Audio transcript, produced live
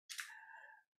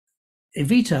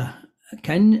Evita,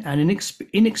 can an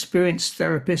inexperienced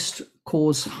therapist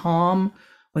cause harm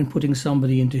when putting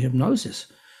somebody into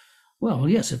hypnosis? Well,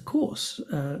 yes, of course.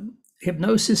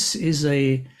 Hypnosis is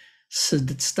a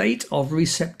state of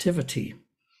receptivity.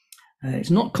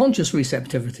 It's not conscious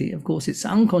receptivity. Of course, it's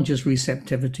unconscious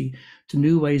receptivity to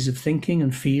new ways of thinking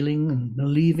and feeling and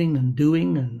believing and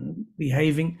doing and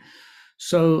behaving.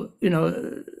 So,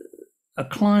 a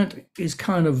client is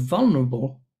kind of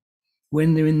vulnerable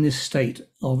when they're in this state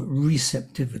of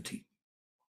receptivity.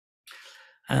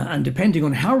 And depending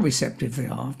on how receptive they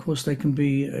are, of course, they can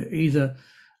be either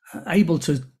able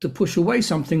to push away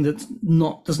something that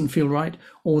doesn't feel right,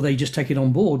 or they just take it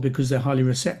on board because they're highly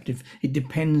receptive. It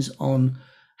depends on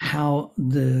how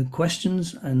the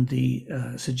questions and the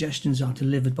suggestions are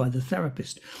delivered by the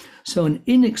therapist. So an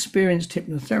inexperienced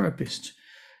hypnotherapist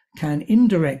can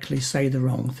indirectly say the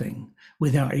wrong thing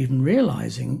without even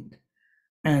realizing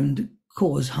and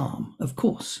cause harm, of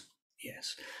course.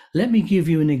 Yes. Let me give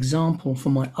you an example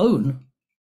from my own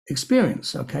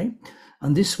experience, okay?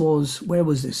 And this was, where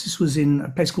was this? This was in a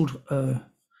place called, where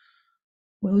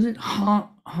was it?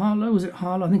 Harlow, was it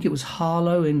Harlow? I think it was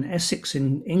Harlow in Essex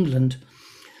in England.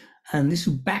 And this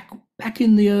was back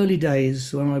in the early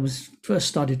days when I was first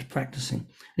started practicing.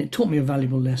 And it taught me a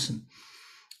valuable lesson.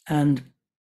 And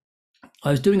I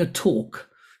was doing a talk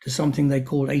to something they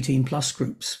called 18 plus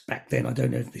groups back then. I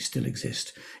don't know if they still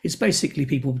exist. It's basically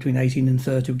people between 18 and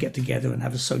 30 who get together and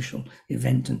have a social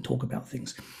event and talk about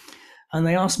things. And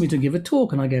they asked me to give a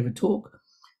talk, and I gave a talk.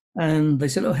 And they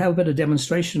said, oh, how about a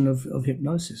demonstration of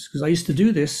hypnosis? Because I used to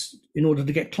do this in order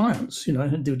to get clients,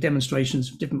 do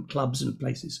demonstrations of different clubs and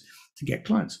places to get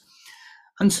clients.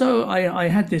 And so I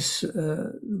had this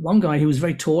one guy who was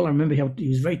very tall. I remember he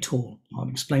was very tall. I'll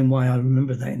explain why I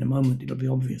remember that in a moment. It'll be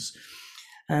obvious.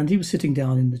 And he was sitting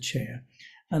down in the chair,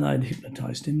 and I'd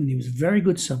hypnotized him, and he was a very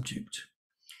good subject.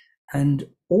 And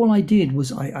all I did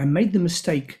was I made the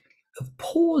mistake of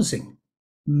pausing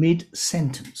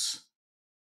mid-sentence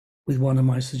with one of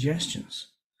my suggestions,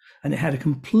 and it had a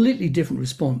completely different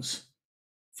response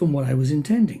from what I was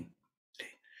intending.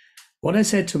 What I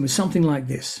said to him was something like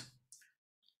this: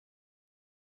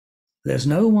 there's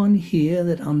no one here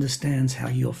that understands how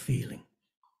you're feeling.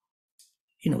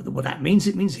 What that means?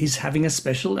 It means he's having a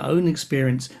special own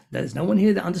experience. There's no one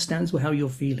here that understands how you're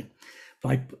feeling.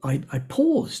 But I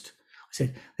paused. I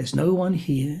said, there's no one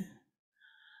here.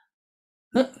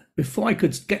 Before I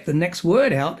could get the next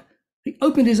word out, he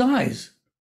opened his eyes.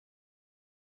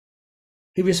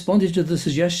 He responded to the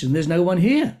suggestion, there's no one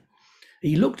here.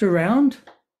 He looked around.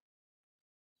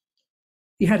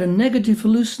 He had a negative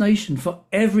hallucination for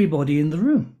everybody in the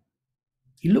room.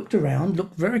 He looked around,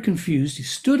 looked very confused. He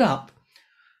stood up,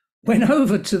 went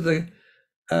over to the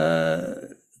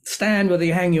stand where they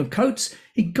hang your coats.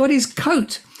 He got his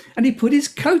coat and he put his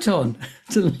coat on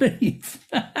to leave.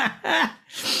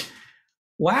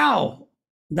 Wow,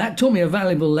 that taught me a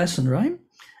valuable lesson, right?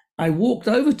 I walked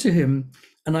over to him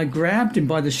and I grabbed him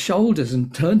by the shoulders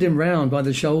and turned him round by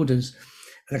the shoulders.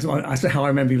 That's how I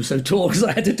remember he was so tall, because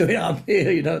I had to do it up here,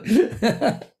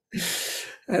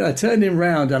 And I turned him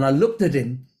round and I looked at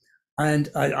him, and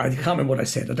I can't remember what I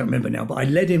said. I don't remember now, but I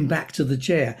led him back to the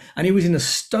chair, and he was in a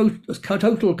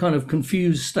total kind of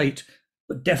confused state,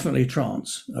 but definitely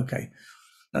trance. Okay.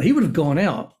 Now, he would have gone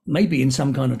out, maybe in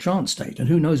some kind of trance state, and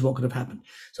who knows what could have happened.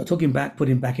 So I took him back, put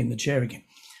him back in the chair again.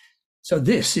 So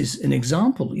this is an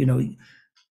example.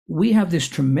 We have this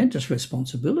tremendous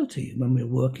responsibility when we're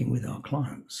working with our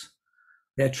clients.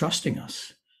 They're trusting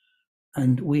us,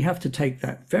 and we have to take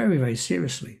that very, very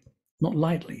seriously, not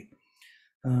lightly,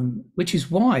 which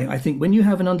is why I think when you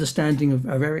have an understanding of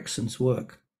Erickson's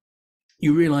work,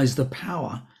 you realize the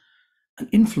power and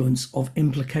influence of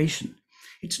implication.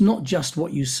 It's not just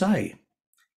what you say,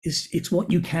 it's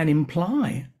what you can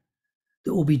imply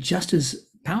that will be just as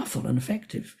powerful and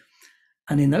effective.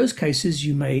 And in those cases,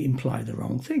 you may imply the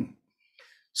wrong thing.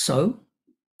 So,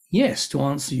 yes, to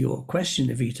answer your question,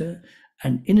 Evita,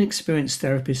 an inexperienced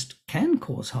therapist can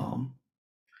cause harm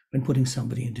when putting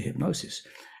somebody into hypnosis.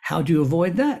 How do you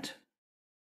avoid that?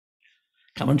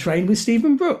 Come and train with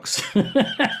Stephen Brooks.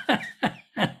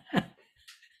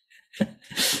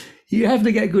 You have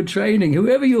to get good training.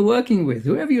 Whoever you're working with,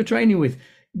 whoever you're training with,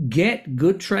 get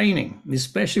good training,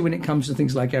 especially when it comes to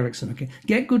things like Erickson. Okay,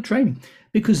 get good training,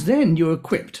 because then you're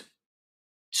equipped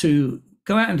to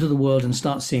go out into the world and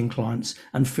start seeing clients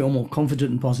and feel more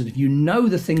confident and positive. You know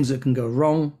the things that can go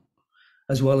wrong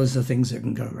as well as the things that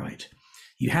can go right.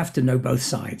 You have to know both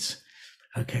sides,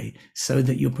 okay, so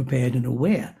that you're prepared and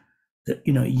aware that,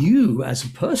 you as a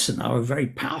person are a very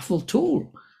powerful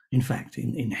tool, in fact,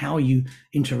 in how you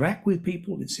interact with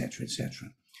people, etc., etc.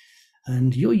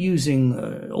 And you're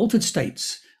using altered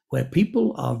states where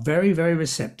people are very, very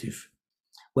receptive,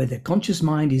 where their conscious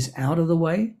mind is out of the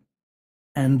way,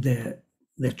 and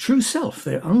their true self,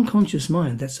 their unconscious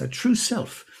mind, that's their true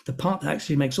self, the part that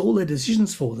actually makes all their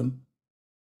decisions for them,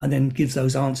 and then gives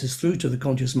those answers through to the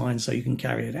conscious mind so you can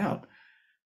carry it out.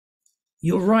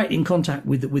 You're right in contact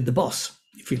with the boss,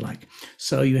 if you like.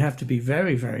 So you have to be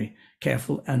very, very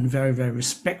careful and very, very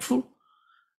respectful.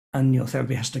 And your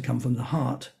therapy has to come from the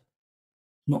heart,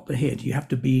 not the head. You have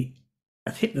to be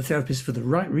a hypnotherapist for the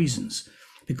right reasons,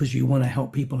 because you want to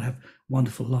help people have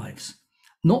wonderful lives,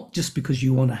 not just because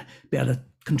you want to be able to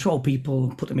control people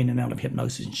and put them in and out of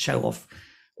hypnosis and show off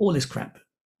all this crap.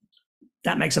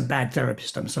 That makes a bad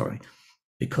therapist, I'm sorry,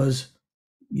 because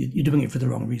you're doing it for the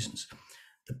wrong reasons.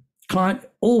 The client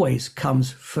always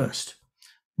comes first,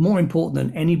 more important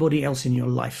than anybody else in your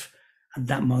life at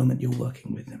that moment you're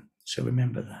working with them. So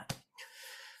remember that.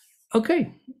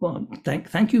 Okay, well,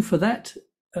 thank you for that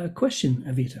question,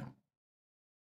 Avita.